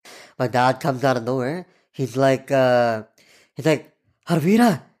my dad comes out of nowhere. He's like, Harveera.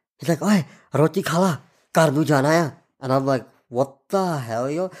 He's like, oi, roti khala, ghar nu jana hai. And I'm like, what the hell,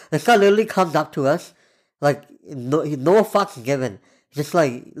 yo? This guy literally comes up to us, like, no fucks given. Just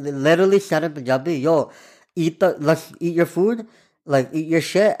like, literally said in Punjabi, yo, let's eat your food, like, eat your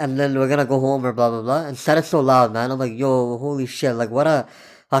shit, and then we're gonna go home or blah, blah, blah. And said it so loud, man. I'm like, yo, holy shit, like, what a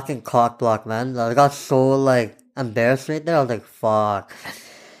fucking cock block, man. I got so, like, embarrassed right there. I was like, fuck.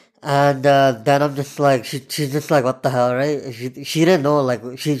 And then I'm just like, she's just like, what the hell, right? She didn't know, like,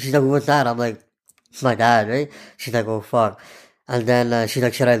 she's like, who was that? I'm like, it's my dad, right? She's like, oh fuck. And then she's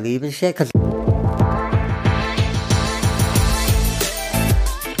like, should I leave and shit? Cause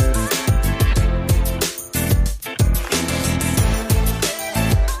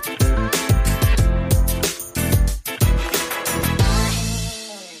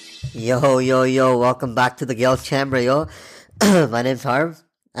yo, welcome back to the Gills Chamber, yo. My name's Harvs,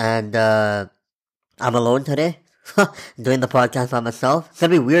 and I'm alone today, doing the podcast by myself. It's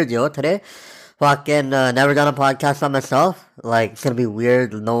gonna be weird, yo, today. Fucking never done a podcast by myself. Like, it's gonna be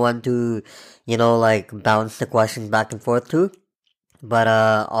weird, no one to, like, bounce the questions back and forth to. But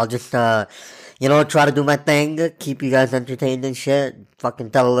I'll just try to do my thing, keep you guys entertained and shit.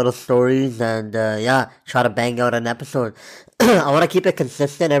 Fucking tell a little stories and try to bang out an episode. I want to keep it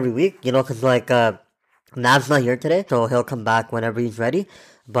consistent every week, cause like Nav's not here today, so he'll come back whenever he's ready.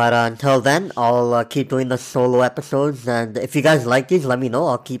 But until then, I'll keep doing the solo episodes, and if you guys like these, let me know.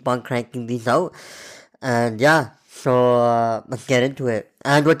 I'll keep on cranking these out. And yeah, so let's get into it.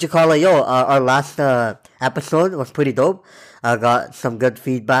 And our last episode was pretty dope. I got some good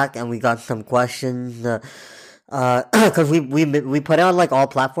feedback, and we got some questions. Cause we put it on like all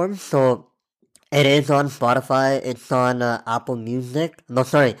platforms, so it is on Spotify. It's on Apple Music. No,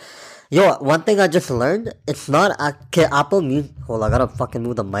 sorry. Yo, one thing I just learned, it's not Apple Music. Hold on, I gotta fucking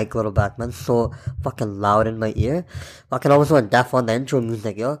move the mic a little back, man. So fucking loud in my ear. Fucking almost went deaf on the intro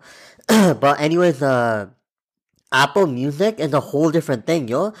music, yo. But anyways, Apple Music is a whole different thing,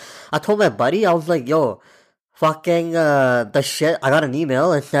 yo. I told my buddy, I was like, yo, fucking the shit. I got an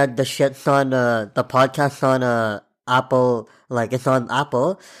email. It said the shit's on the podcast on Apple. Like, it's on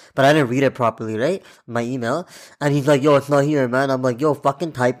Apple, but I didn't read it properly, right? My email. And he's like, yo, it's not here, man. I'm like, yo,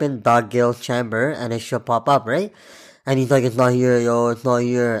 fucking type in Gills Chamber and it should pop up, right? And he's like, it's not here, yo, it's not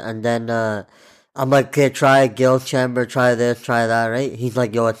here. And then, I'm like, okay, try Gills Chamber, try this, try that, right? He's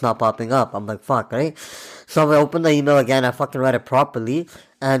like, yo, it's not popping up. I'm like, fuck, right? So I opened the email again, I fucking read it properly.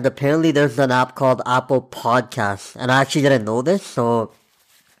 And apparently there's an app called Apple Podcast. And I actually didn't know this, so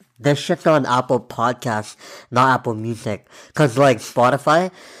this shit's on Apple Podcasts, not Apple Music. Cause like Spotify,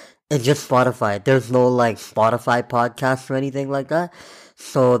 it's just Spotify. There's no like Spotify podcast or anything like that.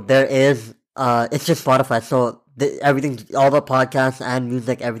 So there is, it's just Spotify. So everything, all the podcasts and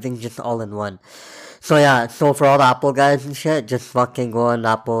music, everything's just all in one. So yeah, so for all the Apple guys and shit, just fucking go on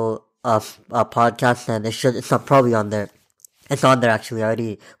Apple, podcast and it's not probably on there. It's on there actually.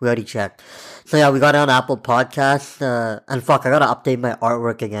 We already checked. So yeah, we got it on Apple Podcast. And fuck, I gotta update my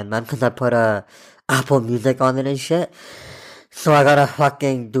artwork again, man, cause I put Apple Music on it and shit. So I gotta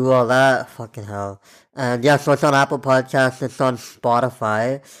fucking do all that. Fucking hell. And yeah, so it's on Apple Podcast. It's on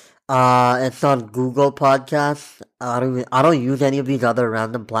Spotify. It's on Google Podcasts. I don't use any of these other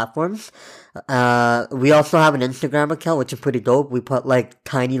random platforms. We also have an Instagram account, which is pretty dope. We put like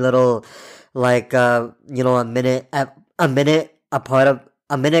tiny little, like a minute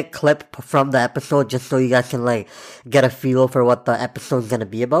clip from the episode just so you guys can like get a feel for what the episode's gonna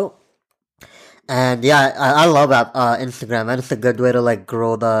be about. And yeah, I love Instagram, and it's a good way to like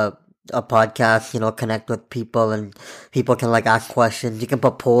grow a podcast, connect with people, and people can like ask questions. You can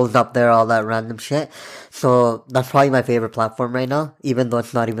put polls up there, all that random shit. So that's probably my favorite platform right now, even though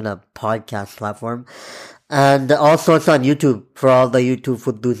it's not even a podcast platform. And also it's on YouTube for all the YouTube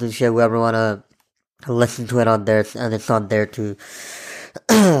food dudes and shit, whoever wanna listen to it on there, and it's on there too.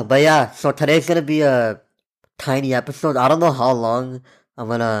 But yeah, so today's gonna be a tiny episode. I don't know how long I'm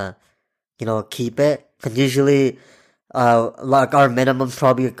gonna, keep it. Cause usually, like our minimum's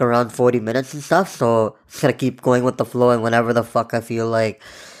probably like around 40 minutes and stuff. So I'm just gonna keep going with the flow, and whenever the fuck I feel like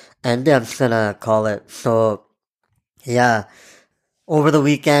ending, I'm just gonna call it. So yeah. Over the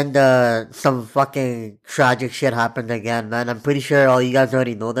weekend, some fucking tragic shit happened again, man. I'm pretty sure all you guys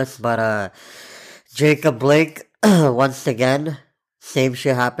already know this, but Jacob Blake, once again, same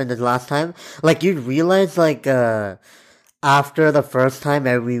shit happened as last time. Like, you'd realize, like, after the first time,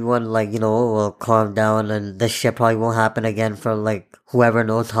 everyone, like, will calm down and this shit probably won't happen again for, like, whoever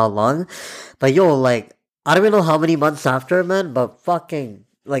knows how long. But, yo, like, I don't even know how many months after, man, but fucking,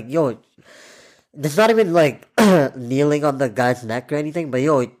 like, yo, it's not even, like, kneeling on the guy's neck or anything, but,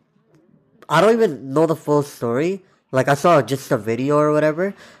 yo, I don't even know the full story. Like, I saw just a video or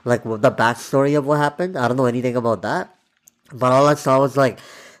whatever, like the backstory of what happened. I don't know anything about that. But all I saw was like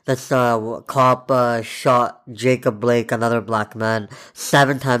this cop shot Jacob Blake, another black man,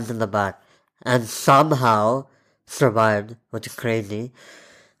 7 times in the back, and somehow survived, which is crazy.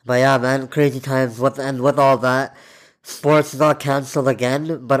 But yeah, man, crazy times. With all that, sports got canceled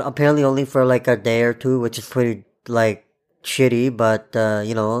again, but apparently only for like a day or two, which is pretty like shitty. But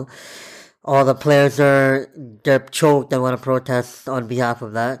all the players they're choked and want to protest on behalf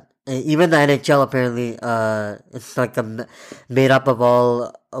of that. Even the NHL apparently, it's like made up of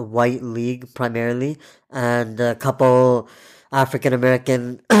all a white league primarily, and a couple African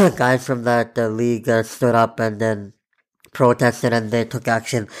American guys from that league stood up and then protested and they took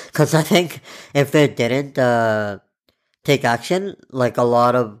action. Because I think if they didn't take action, like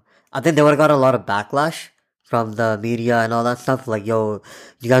I think they would have got a lot of backlash from the media and all that stuff. Like, yo,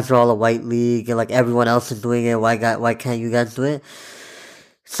 you guys are all a white league, and like everyone else is doing it. Why can't you guys do it?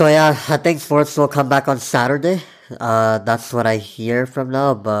 So yeah, I think sports will come back on Saturday. That's what I hear from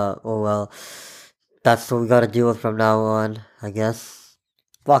now. But oh well, that's what we gotta deal with from now on, I guess.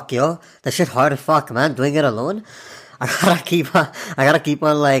 Fuck yo, that shit hard as fuck, man. Doing it alone. I gotta keep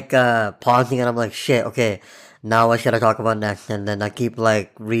on like pausing, and I'm like, shit, okay, now what should I talk about next? And then I keep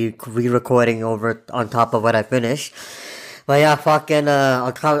like re-recording over on top of what I finish. But yeah, fucking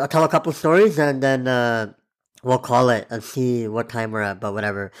I'll tell a couple stories, and then we'll call it and see what time we're at. But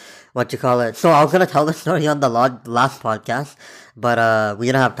whatever, what you call it. So I was gonna tell the story on the last podcast, but we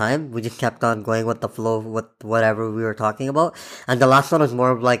didn't have time. We just kept on going with the flow with whatever we were talking about, and the last one was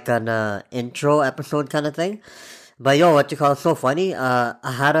more of like an intro episode kind of thing. But yo, what you call it? So funny. I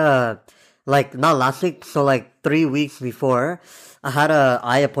had like not last week, so like 3 weeks before, I had a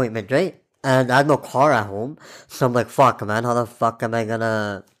eye appointment, right? And I had no car at home, so I'm like, fuck, man, how the fuck am I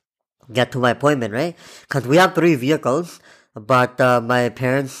gonna get to my appointment, right? Cause we have 3 vehicles, but my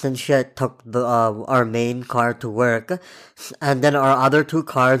parents and shit took our main car to work, and then our other 2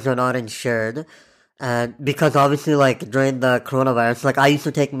 cars are not insured. And because obviously, like during the coronavirus, like I used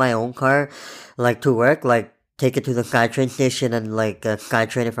to take my own car, like to work, like take it to the SkyTrain station and like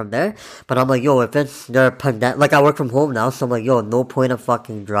SkyTrain it from there. But I'm like, yo, if it's the pandemic, like I work from home now, so I'm like, yo, no point of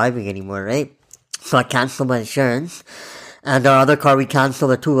fucking driving anymore, right? So I canceled my insurance, and our other car we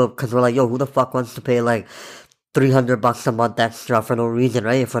canceled it too because we're like, yo, who the fuck wants to pay like $300 a month extra for no reason,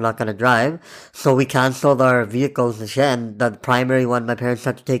 right? If we're not gonna drive. So we canceled our vehicles and shit, and the primary one my parents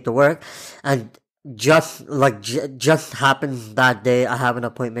had to take to work, and just happens that day I have an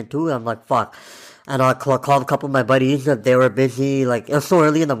appointment too. I'm like, fuck. And I called a couple of my buddies that they were busy. Like, it was so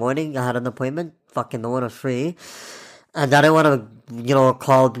early in the morning. I had an appointment. Fucking no one was free. And I didn't want to,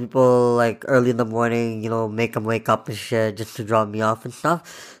 call people like early in the morning, make them wake up and shit just to drop me off and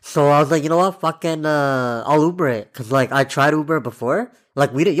stuff. So I was like, you know what? Fucking, I'll Uber it. Cause like, I tried Uber before.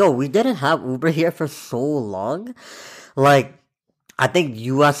 Like, we didn't have Uber here for so long. Like, I think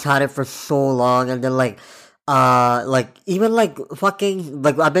US had it for so long. And then like even like fucking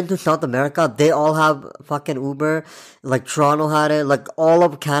like I've been to South America, they all have fucking Uber. Like Toronto had it, like all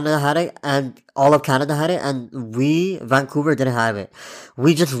of Canada had it, and we Vancouver didn't have it.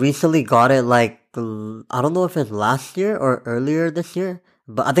 We just recently got it like I don't know if it's last year or earlier this year,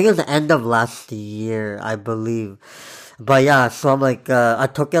 but I think it was the end of last year, I believe. But yeah, so I'm like I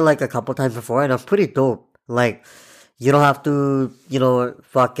took it like a couple times before, and it was pretty dope. Like you don't have to,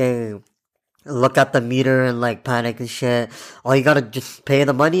 fucking look at the meter and like panic and shit. All you gotta just pay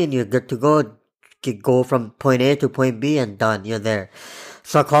the money and you're good to go. Go from point A to point B and done. You're there.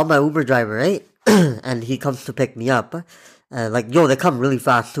 So I called my Uber driver, right? And he comes to pick me up. Like, yo, they come really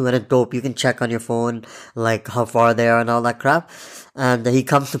fast too, and it's dope. You can check on your phone, like, how far they are and all that crap. And he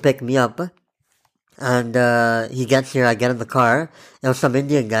comes to pick me up. And he gets here, I get in the car. It was some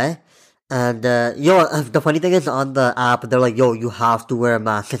Indian guy. And, the funny thing is on the app, they're like, yo, you have to wear a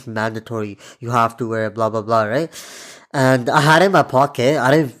mask. It's mandatory. You have to wear it, blah, blah, blah, right? And I had it in my pocket.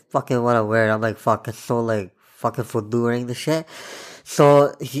 I didn't fucking want to wear it. I'm like, fuck, it's so like, fucking for doing the shit.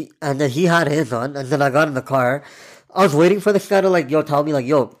 So then he had his on, and then I got in the car. I was waiting for this guy to like, tell me like,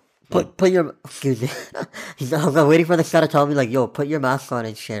 put your, excuse me. I was waiting for this guy to tell me like, put your mask on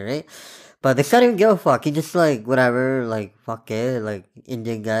and shit, right? But this guy didn't give a fuck. He just like, whatever, like, fuck it, like,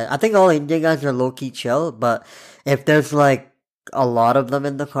 Indian guy. I think all Indian guys are low-key chill, but if there's like a lot of them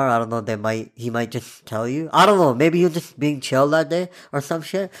in the car, I don't know, he might just tell you. I don't know, maybe he was just being chill that day or some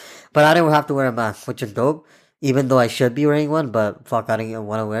shit. But I didn't have to wear a mask, which is dope. Even though I should be wearing one, but fuck, I didn't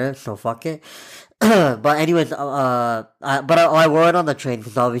want to wear it, so fuck it. But anyways, I wore it on the train,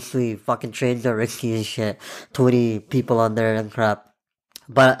 because obviously fucking trains are risky and shit. Too many people on there and crap.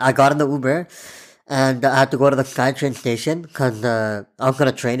 But I got in the Uber, and I had to go to the SkyTrain station because I was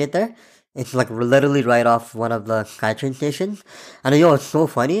gonna train it there. It's like literally right off one of the SkyTrain stations. And yo, it's so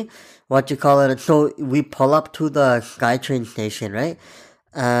funny. What you call it? So we pull up to the SkyTrain station, right?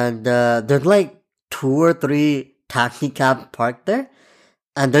 And there's like two or three taxi cabs parked there.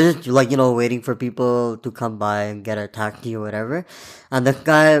 And they're just like, waiting for people to come by and get a taxi or whatever. And this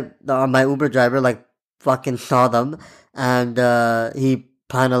guy, my Uber driver, like fucking saw them, and he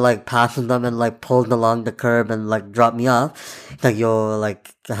kind of like passes them and like pulls along the curb and like dropped me off. He's like, yo,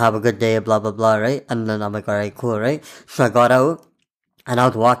 like have a good day, blah blah blah, right? And then I'm like, alright, cool, right? So I got out and I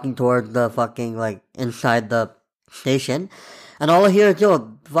was walking towards the fucking like inside the station, and all I hear is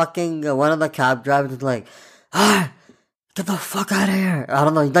yo, fucking one of the cab drivers is like, ah, get the fuck out of here! I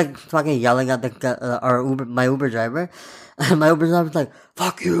don't know. He's like fucking yelling at my Uber driver, and my Uber driver's like,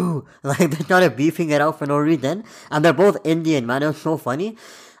 "Fuck you!" Like they started beefing it out for no reason, and they're both Indian, man. It was so funny.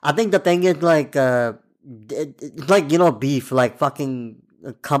 I think the thing is like, it's like beef, like fucking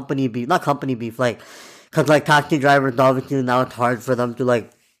company beef, not company beef, like, cause like taxi drivers obviously now it's hard for them to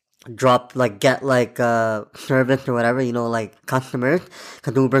like drop like get like service or whatever, like customers,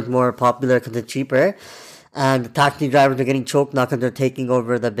 cause Uber's more popular cause it's cheaper. And the taxi drivers are getting choked now because they're taking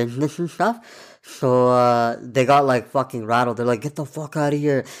over the business and stuff. So they got like fucking rattled. They're like, get the fuck out of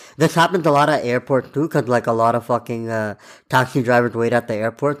here. This happens a lot at airports too, because like a lot of fucking taxi drivers wait at the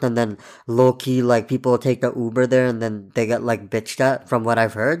airport, and then low key like people take the Uber there, and then they get like bitched at from what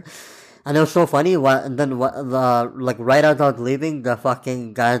I've heard. And it was so funny. And then like right as I was leaving, the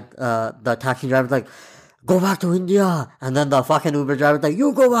fucking guy, the taxi driver's like, go back to India. And then the fucking Uber driver's like,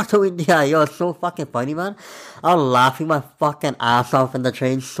 you go back to India. Yo, it's so fucking funny, man. I was laughing my fucking ass off in the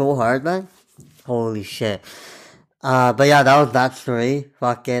train so hard, man. Holy shit. But yeah, that was that story.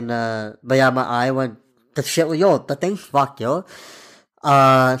 Fucking, but yeah, my eye went, the shit, yo, the thing's fucked, yo.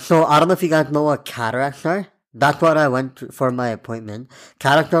 So I don't know if you guys know what cataracts are. That's what I went for my appointment.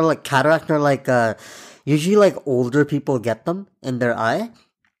 Cataracts are like, usually like older people get them in their eye.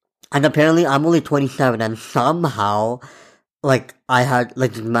 And apparently I'm only 27, and somehow, like, I had,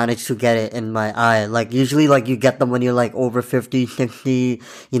 like, managed to get it in my eye. Like, usually, like, you get them when you're, like, over 50, 60,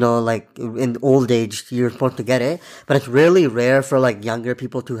 like, in old age, you're supposed to get it. But it's really rare for, like, younger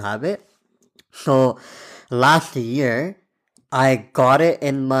people to have it. So, last year, I got it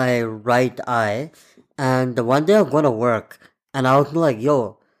in my right eye, and one day I'm gonna work, and I was like,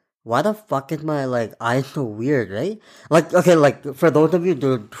 yo, why the fuck is my like eye so weird, right? Like, okay, like for those of you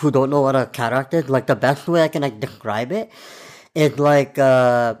who don't know what a cataract is, like the best way I can like describe it is like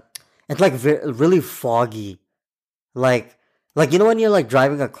it's like really foggy, like when you're like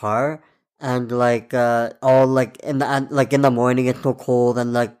driving a car, and like all like in the morning it's so cold,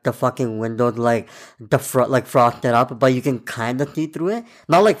 and like the fucking windows like like frosted up, but you can kind of see through it,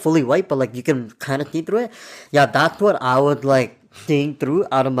 not like fully white, but like you can kind of see through it. Yeah, that's what I was like seeing through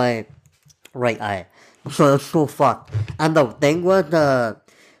out of my right eye. So it's so fucked. And the thing was,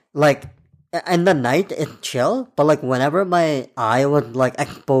 like, in the night it's chill, but like whenever my eye was like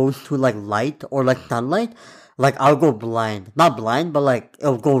exposed to like light or like sunlight, like I'll go blind. Not blind, but like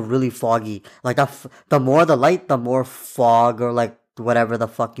it'll go really foggy. Like the more the light, the more fog or like whatever the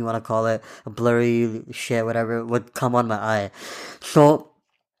fuck you want to call it, blurry shit, whatever would come on my eye. So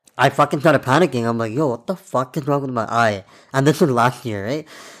I fucking started panicking. I'm like, yo, what the fuck is wrong with my eye? And this was last year, right?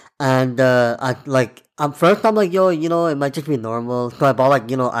 And I like, first I'm like, yo, it might just be normal. So I bought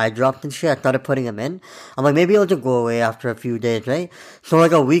like, eye drops and shit. I started putting them in. I'm like, maybe it'll just go away after a few days, right? So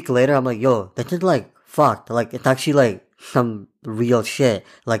like a week later, I'm like, yo, this is like fucked. Like it's actually like some real shit.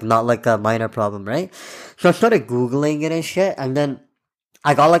 Like not like a minor problem, right? So I started Googling it and shit, and then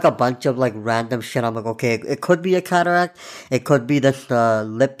I got like a bunch of like random shit. I'm like, okay, it could be a cataract. It could be this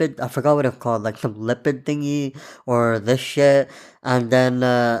lipid. I forgot what it's called, like some lipid thingy or this shit. And then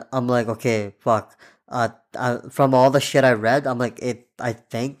I'm like, okay, fuck. From all the shit I read, I'm like, I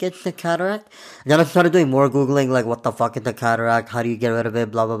think it's a cataract. And then I started doing more googling, like, what the fuck is a cataract? How do you get rid of it?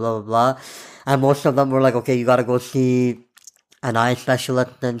 Blah blah blah blah blah. And most of them were like, okay, you gotta go see an eye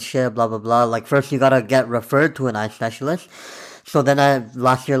specialist and shit. Blah blah blah. Like first, you gotta get referred to an eye specialist. So then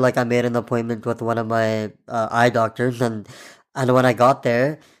last year, like I made an appointment with one of my eye doctors, and when I got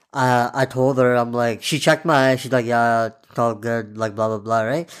there, I told her, I'm like, she checked my eye, she's like, yeah, it's all good, like blah blah blah,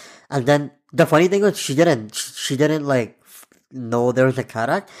 right? And then the funny thing was, she didn't like know there was a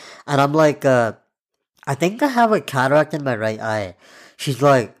cataract, and I'm like, I think I have a cataract in my right eye. She's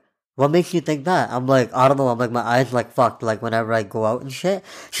like, what makes you think that? I'm like, I don't know. I'm like, my eyes like fucked. Like whenever I go out and shit.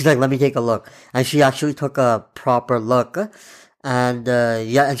 She's like, let me take a look, and she actually took a proper look. And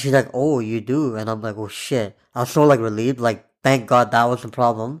yeah, and she's like, oh, you do? And I'm like, oh shit. I was so like relieved, like thank God that was the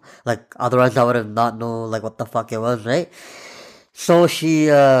problem. Like, otherwise I would have not know, like, what the fuck it was, right? So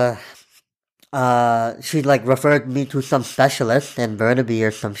she like referred me to some specialist in Burnaby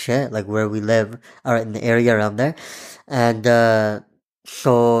or some shit, like where we live, or in the area around there. And,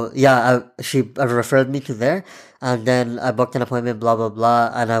 so yeah, she referred me to there, and then I booked an appointment, blah, blah,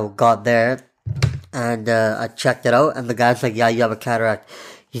 blah, and I got there, and I checked it out, and the guy's like, yeah, you have a cataract.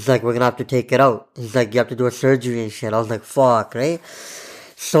 He's like, we're gonna have to take it out. He's like, you have to do a surgery and shit. I was like, fuck, right?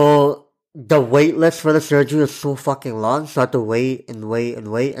 So the wait list for the surgery was so fucking long, so I had to wait and wait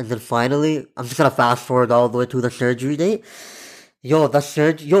and wait, and then finally, I'm just gonna fast forward all the way to the surgery date. Yo, it's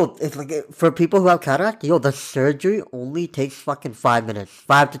like, for people who have cataract, yo, the surgery only takes fucking 5 minutes,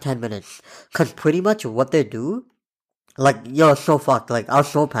 5 to 10 minutes. Cause pretty much what they do, like, yo, it's so fucked. Like, I was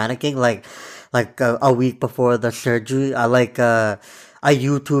so panicking, like a week before the surgery. I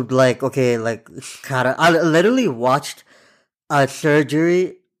YouTubed, like, okay, like, I literally watched a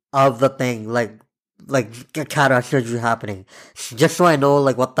surgery of the thing, like cataract surgery happening, just so I know,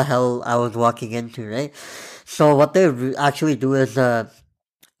 like, what the hell I was walking into, right? So what they actually do is, so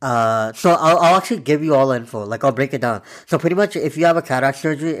I'll actually give you all the info. Like, I'll break it down. So pretty much, if you have a cataract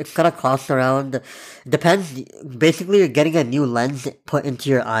surgery, it's gonna cost around, depends, basically you're getting a new lens put into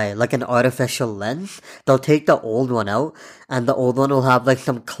your eye, like an artificial lens. They'll take the old one out, and the old one will have like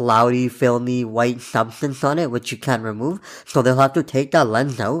some cloudy, filmy, white substance on it, which you can't remove. So they'll have to take that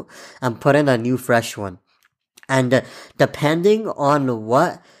lens out and put in a new fresh one. And depending on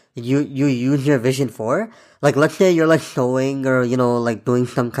what you use your vision for, like, let's say you're like sewing, or, like doing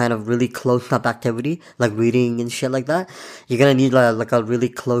some kind of really close up activity, like reading and shit like that, you're gonna need like a really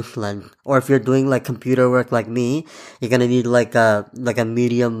close lens. Or if you're doing like computer work like me, you're gonna need like a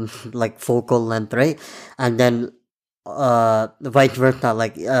medium, like, focal length, right? And then vice versa,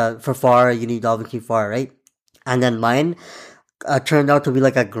 like, for far, you need obviously far, right? And then mine turned out to be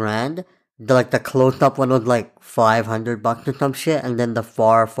like a grand. The close up one was like $500 or some shit, and then the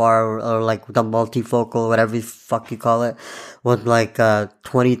far, or like the multifocal, whatever the fuck you call it, was like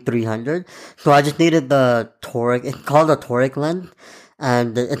 2300. So I just needed the toric. It's called a toric lens,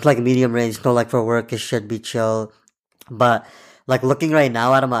 and it's like medium range. So like for work, it should be chill. But like looking right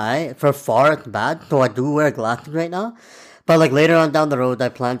now out of my eye, for far it's bad. So I do wear glasses right now. But like later on down the road, I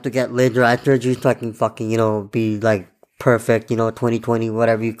plan to get laser eye surgery so I can fucking, be like perfect, 2020,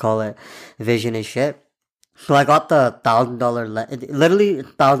 whatever you call it, vision and shit. So I got the $1,000, literally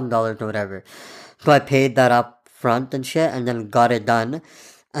 $1,000 or whatever. So I paid that up front and shit, and then got it done.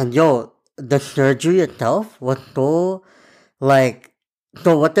 And yo, the surgery itself was so, like,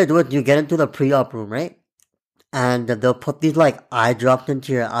 so what they do is you get into the pre-op room, right? And they'll put these like eye drops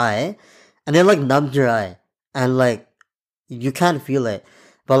into your eye, and they like numbs your eye, and like, you can't feel it.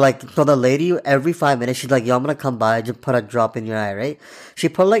 But like, so the lady, every 5 minutes, she's like, yo, I'm gonna come by, just put a drop in your eye, right? She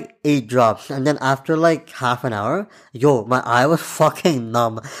put like 8 drops, and then after like half an hour, yo, my eye was fucking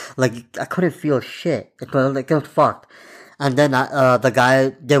numb. Like, I couldn't feel shit. It was fucked. And then, the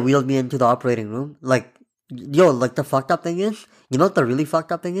guy, they wheeled me into the operating room. Like, yo, like, the fucked up thing is, you know what the really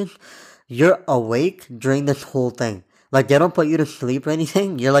fucked up thing is? You're awake during this whole thing. Like, they don't put you to sleep or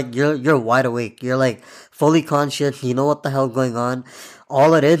anything. You're wide awake. You're like fully conscious. You know what the hell going on.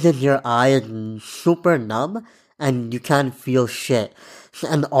 All it is your eye is super numb, and you can't feel shit.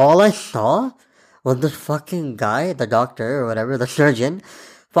 And all I saw was this fucking guy, the doctor or whatever, the surgeon,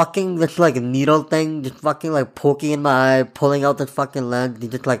 fucking this like needle thing, just fucking like poking in my eye, pulling out this fucking lens. He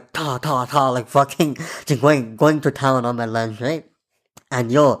just like like fucking just going to town on my lens, right? And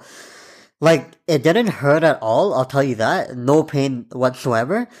yo, like, it didn't hurt at all, I'll tell you that. No pain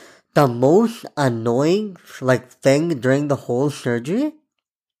whatsoever. The most annoying, like, thing during the whole surgery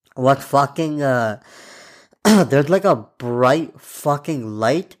was fucking, there's like a bright fucking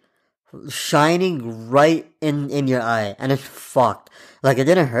light shining right in your eye, and it's fucked. Like, it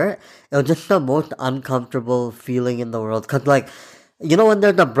didn't hurt. It was just the most uncomfortable feeling in the world. Cause like, when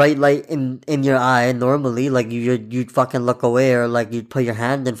there's a bright light in your eye, normally, like, you'd fucking look away, or like you'd put your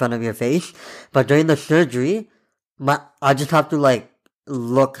hand in front of your face. But during the surgery, I just have to like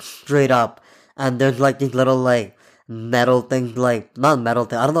look straight up, and there's like these little like metal things, like, not metal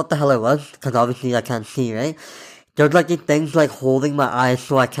thing. I don't know what the hell it was, because obviously I can't see, right? There's like these things like holding my eyes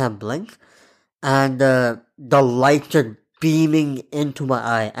so I can't blink, and the light just beaming into my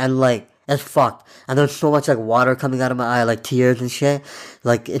eye, and like, it's fucked. And there's so much like water coming out of my eye, like tears and shit.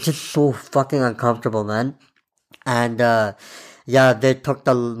 Like, it's just so fucking uncomfortable, man. And yeah, they took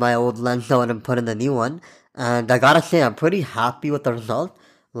my old lens out and put in the new one. And I gotta say, I'm pretty happy with the result.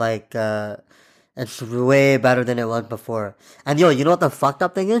 Like, it's way better than it was before. And yo, you know what the fucked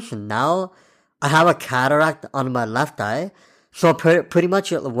up thing is? Now I have a cataract on my left eye, So pretty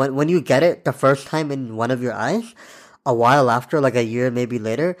much when you get it the first time in one of your eyes, a while after, like a year maybe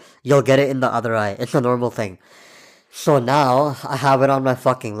later, you'll get it in the other eye. It's a normal thing. So now I have it on my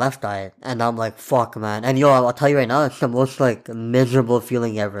fucking left eye, and I'm like, fuck, man. And yo, I'll tell you right now, it's the most like miserable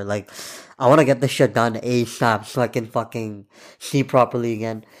feeling ever. Like, I want to get this shit done ASAP so I can fucking see properly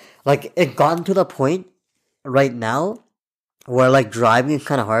again. Like, it gotten to the point right now where like driving is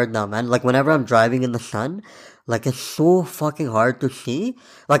kind of hard now, man. Like, whenever I'm driving in the sun, like it's so fucking hard to see.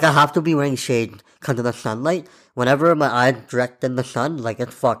 Like, I have to be wearing shade because of the sunlight. Whenever my eye's direct in the sun, like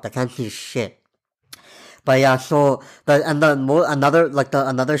it's fucked. I can't see shit. But yeah, so another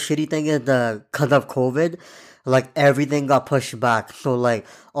shitty thing is the cause of COVID, like everything got pushed back. So like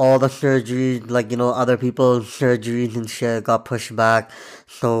all the surgeries, like other people's surgeries and shit got pushed back.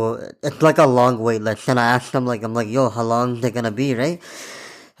 So it's like a long wait list. And I asked them I'm like, yo, how long is it gonna be, right?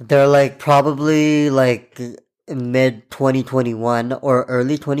 They're like probably like mid 2021 or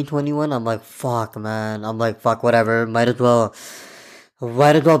early 2021. I'm like, fuck, man. I'm like, fuck, whatever. Might as well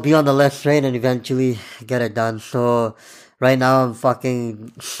be on the list, right, and eventually get it done. So right now I'm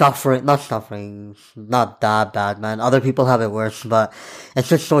fucking suffering, not that bad, man. Other people have it worse, but it's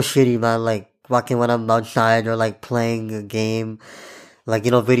just so shitty, man. Like fucking when I'm outside or like playing a game, like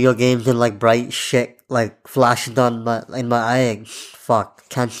video games and like bright shit like flashes on my eye. Fuck,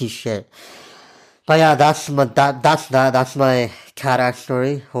 can't see shit. But yeah, that's my cataract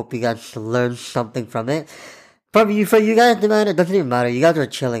story. Hope you guys learned something from it. For you guys, man, it doesn't even matter. You guys are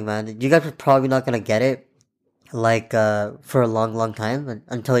chilling, man. You guys are probably not gonna get it, like, for a long, long time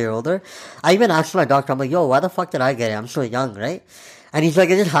until you're older. I even asked my doctor, I'm like, yo, why the fuck did I get it? I'm so young, right? And he's like,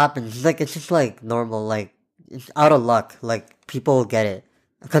 it just happens. He's like, it's just like normal, like, it's out of luck. Like, people get it.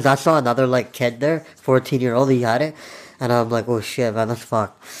 Because I saw another, like, kid there, 14-year-old, he had it. And I'm like, oh shit, man, that's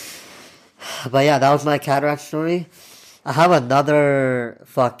fucked. But yeah, that was my cataract story. I have another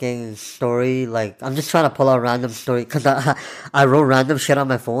fucking story. Like, I'm just trying to pull out random story because I wrote random shit on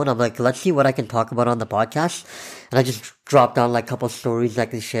my phone. I'm like, let's see what I can talk about on the podcast. And I just dropped down like a couple stories I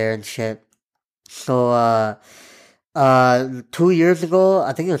can share and shit. So, 2 years ago,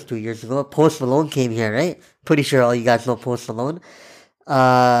 I think it was 2 years ago, Post Malone came here, right? Pretty sure all you guys know Post Malone.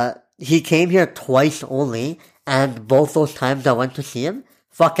 He came here twice only, and both those times I went to see him.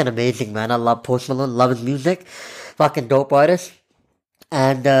 Fucking amazing, man. I love Post Malone, love his music. Fucking dope artist.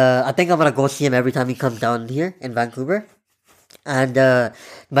 And I think I'm gonna go see him every time he comes down here in Vancouver. And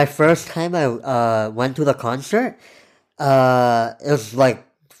my first time I went to the concert, it was like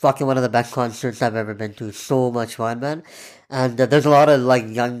fucking one of the best concerts I've ever been to. So much fun, man. And there's a lot of like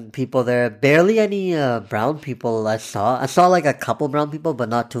young people there. Barely any brown people I saw. I saw like a couple brown people, but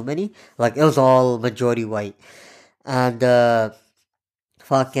not too many. Like it was all majority white. And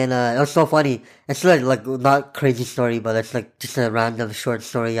fucking, it was so funny. It's like not crazy story, but it's like just a random short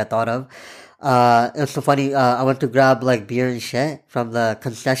story I thought of. It was so funny. I went to grab like beer and shit from the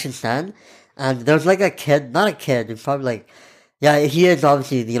concession stand, and there was like a kid, not a kid, it's probably like, yeah, he is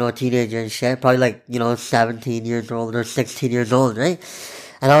obviously, a teenager and shit, probably like, 17 years old or 16 years old, right?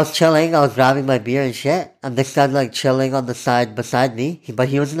 And I was chilling, I was grabbing my beer and shit, and this guy's like chilling on the side beside me, but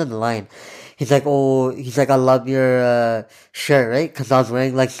he wasn't in the line. He's like, I love your, shirt, right? Cause I was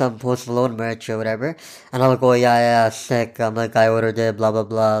wearing like some Post Malone merch or whatever. And I'm like, oh yeah, sick. I'm like, I ordered it, blah, blah,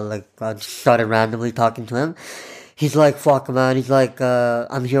 blah. Like, I just started randomly talking to him. He's like, fuck, man. He's like,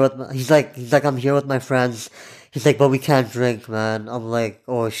 I'm here with he's like, I'm here with my friends. He's like, but we can't drink, man. I'm like,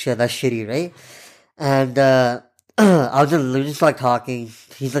 oh shit, that's shitty, right? And, I was just like talking.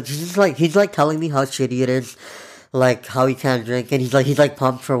 He's like telling me how shitty it is, like how he can't drink, and he's like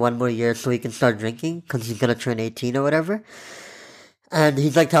pumped for one more year so he can start drinking because he's gonna turn 18 or whatever. And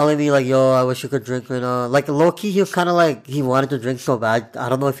he's like telling me like, yo, I wish you could drink right now. Like low key, he was kind of like he wanted to drink so bad. I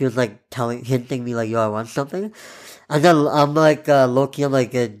don't know if he was like hinting me like, yo, I want something. And then I'm like, low key, I'm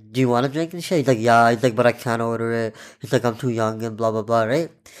like, do you want to drink and shit? He's like, yeah. He's like, but I can't order it. He's like, I'm too young and blah blah blah, right?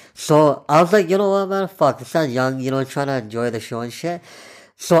 So I was like, you know what, man, fuck, it's not young, trying to enjoy the show and shit.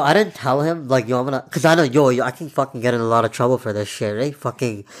 So I didn't tell him like, yo, cause I know, yo, I can fucking get in a lot of trouble for this shit, right?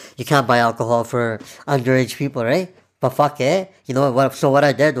 Fucking, you can't buy alcohol for underage people, right? But fuck it, so what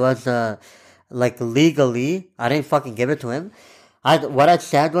I did was, like legally, I didn't fucking give it to him. What I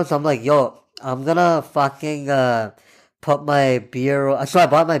said was, I'm like, yo, I'm gonna fucking, put my beer, so I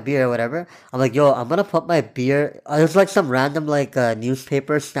bought my beer or whatever. I'm like, yo, I'm gonna put my beer, it was like some random like,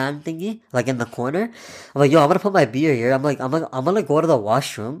 newspaper stand thingy, like in the corner. I'm like, yo, I'm gonna put my beer here. I'm gonna go to the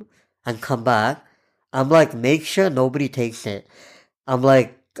washroom and come back. I'm like, make sure nobody takes it. I'm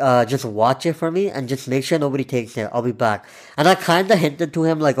like, just watch it for me and just make sure nobody takes it. I'll be back. And I kinda hinted to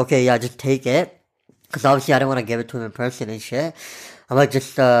him like, okay, yeah, just take it. Cause obviously I didn't want to give it to him in person and shit. I'm like,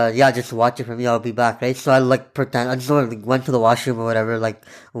 just watch it for me. I'll be back, right? So I like pretend. I just went to the washroom or whatever. Like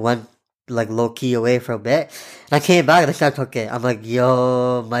went like low key away for a bit. And I came back. This guy took it. I'm like,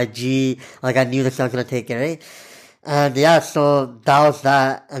 yo, my G. Like I knew this guy was gonna take it, right? And yeah, so that was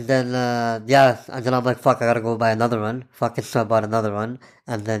that. And then and then I'm like, fuck, I gotta go buy another one. Fucking so I bought another one.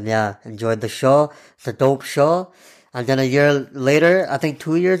 And then yeah, enjoyed the show. It's a dope show. And then a year later, I think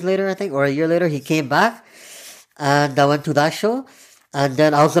 2 years later, or a year later, he came back and I went to that show. And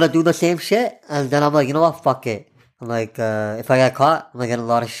then I was gonna do the same shit. And then I'm like, you know what? Fuck it. I'm like, if I get caught, I'm gonna get a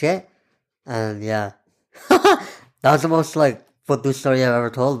lot of shit. And yeah. That was the most like footloose story I've ever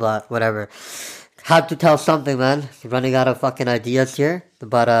told, but whatever. Had to tell something, man. Running out of fucking ideas here.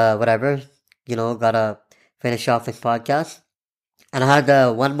 But whatever. Gotta finish off this podcast. And I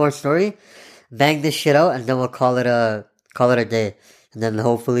had one more story. Bang this shit out and then we'll call it a day. And then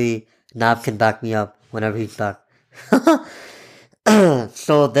hopefully Nav can back me up whenever he's back.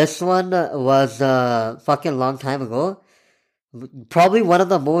 So this one was fucking long time ago. Probably one of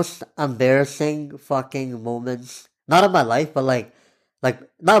the most embarrassing fucking moments, not of my life, but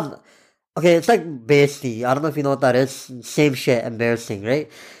not, okay, it's like basically, I don't know if you know what that is. Same shit, embarrassing, right?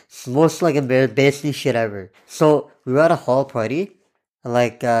 It's most like basically shit ever. So we were at a hall party,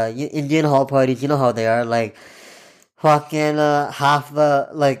 like Indian hall parties, you know how they are, like fucking half the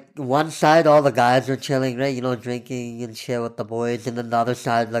like one side all the guys are chilling, right? Drinking and shit with the boys, and then the other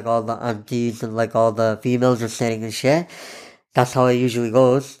side like all the aunties and like all the females are sitting and shit. That's how it usually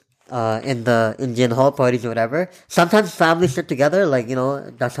goes. In the Indian hall parties or whatever. Sometimes families sit together, like,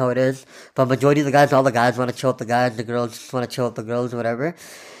 that's how it is. But majority of the guys, all the guys want to chill with the guys, the girls just want to chill with the girls or whatever.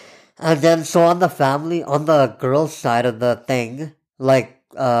 And then, so on the girls' side of the thing, like,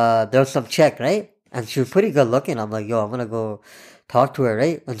 there was some chick, right? And she was pretty good looking. I'm like, yo, I'm gonna go talk to her,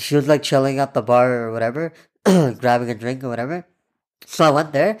 right? And she was like chilling at the bar or whatever, grabbing a drink or whatever. So I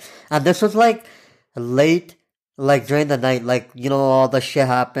went there, and this was like late, like during the night, like, all the shit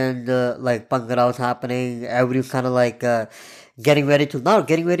happened, like Bhangra was happening, everybody was kind of like, not getting ready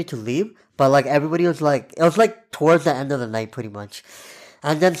to leave, but like everybody was like, it was like towards the end of the night pretty much.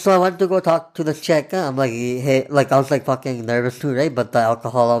 And then so I went to go talk to this chick. I'm like, hey, like I was like fucking nervous too, right? But the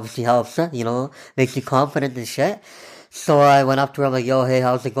alcohol obviously helps, makes you confident and shit. So I went up to her, I'm like, yo, hey,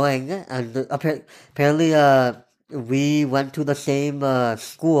 how's it going? And apparently, we went to the same,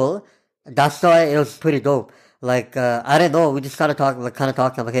 school. That's why it was pretty dope. Like, I didn't know, we just kind of talking,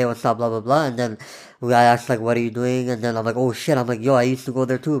 I'm like, hey, what's up, blah, blah, blah, and then I asked, like, what are you doing, and then I'm like, oh shit, I'm like, yo, I used to go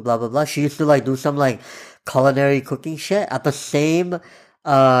there too, blah, blah, blah. She used to, like, do some, like, culinary cooking shit at the same,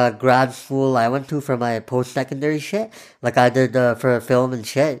 grad school I went to for my post-secondary shit. Like, I did, for a film and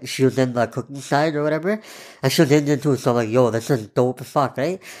shit. She was in the cooking side or whatever, and she was Indian too, so I'm like, yo, this is dope as fuck,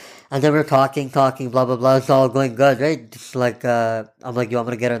 right? And then we're talking, blah, blah, blah, it's all going good, right? Just like, I'm like, yo, I'm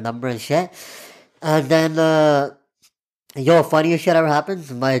gonna get her number and shit. And then, funniest shit ever happens.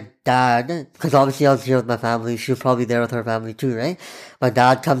 My dad, because obviously I was here with my family, she was probably there with her family too, right? My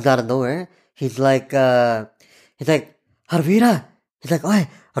dad comes out of nowhere. He's like, Harveer. He's like, oi,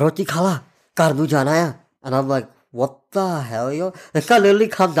 roti khala, kar nu jana hai. And I'm like, what the hell, yo? This guy literally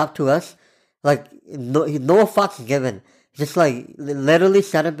comes up to us, like, no fucks given. Just like, literally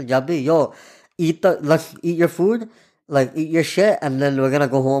said in Punjabi, yo, let's eat your food. Like, eat your shit, and then we're gonna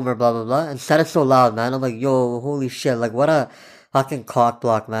go home or blah, blah, blah. And said it so loud, man. I'm like, yo, holy shit. Like, what a fucking cock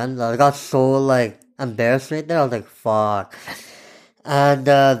block, man. I got so, like, embarrassed right there. I was like, fuck. And,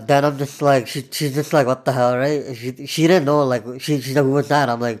 then I'm just like, she's just like, what the hell, right? She didn't know, like, she's like, who was that?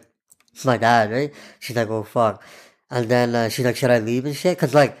 I'm like, it's my dad, right? She's like, oh, fuck. And then, she's like, should I leave and shit?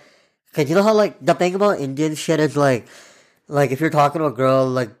 Cause you know how, like, the thing about Indian shit is, like, if you're talking to a girl,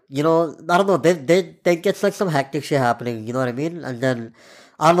 like, I don't know, they get, like, some hectic shit happening, you know what I mean? And then,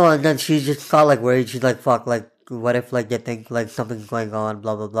 I don't know, and then she just got, like, worried. She's like, fuck, like, what if, like, they think, like, something's going on,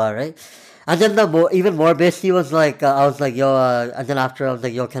 blah, blah, blah, right? And then even more basically was, like, I was like, yo, and then after I was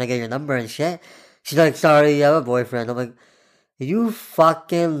like, yo, can I get your number and shit? She's like, sorry, I have a boyfriend. I'm like, you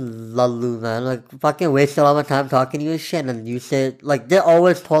fucking lulu, man. Like, fucking wasted all my time talking to you and shit, and you said, like, they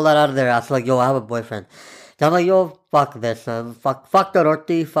always pull that out of their ass, like, yo, I have a boyfriend. I'm like, yo, fuck this, man. Fuck the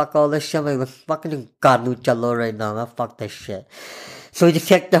roti, fuck all this shit. I'm like, let's fucking karnu chalo right now, man. Fuck this shit. So we just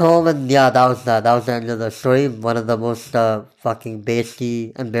checked the home, and yeah, that was that. That was the end of the story. One of the most, fucking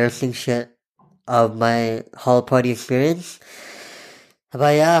basically embarrassing shit of my hall party experience.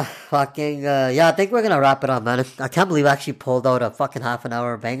 But yeah, fucking, I think we're gonna wrap it up, man. I can't believe I actually pulled out a fucking half an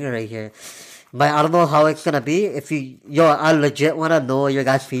hour banger right here. But I don't know how it's gonna be. I legit wanna know your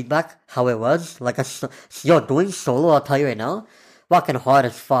guys' feedback, how it was. Like, doing solo, I'll tell you right now, fucking hard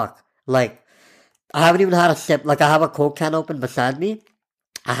as fuck. Like, I haven't even had a sip. Like, I have a Coke can open beside me.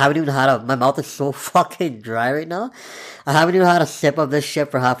 I haven't even had my mouth is so fucking dry right now. I haven't even had a sip of this shit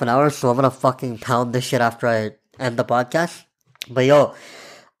for half an hour, so I'm gonna fucking pound this shit after I end the podcast. But yo,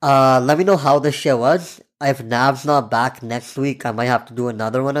 let me know how this shit was. If Nav's not back next week, I might have to do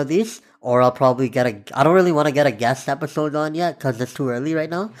another one of these. Or I'll probably I don't really want to get a guest episode on yet, because it's too early right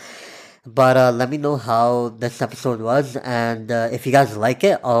now. But let me know how this episode was, and if you guys like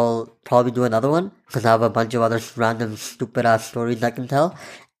it, I'll probably do another one, because I have a bunch of other random stupid ass stories I can tell.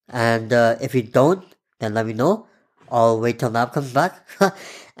 And if you don't, then let me know. I'll wait till Nav comes back.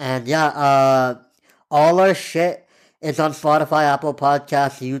 And yeah, all our shit is on Spotify, Apple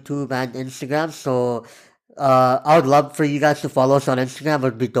Podcasts, YouTube, and Instagram. So I would love for you guys to follow us on Instagram. It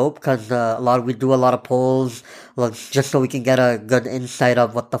would be dope, because we do a lot of polls, like, just so we can get a good insight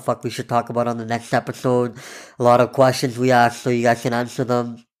of what the fuck we should talk about on the next episode. A lot of questions we ask, so you guys can answer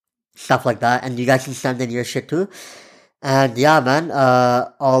them, stuff like that, and you guys can send in your shit too. And yeah, man,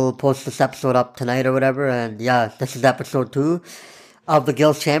 I'll post this episode up tonight or whatever. And yeah, this is episode 2 of the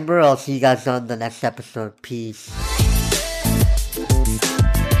Gills Chamber. I'll see you guys on the next episode. Peace.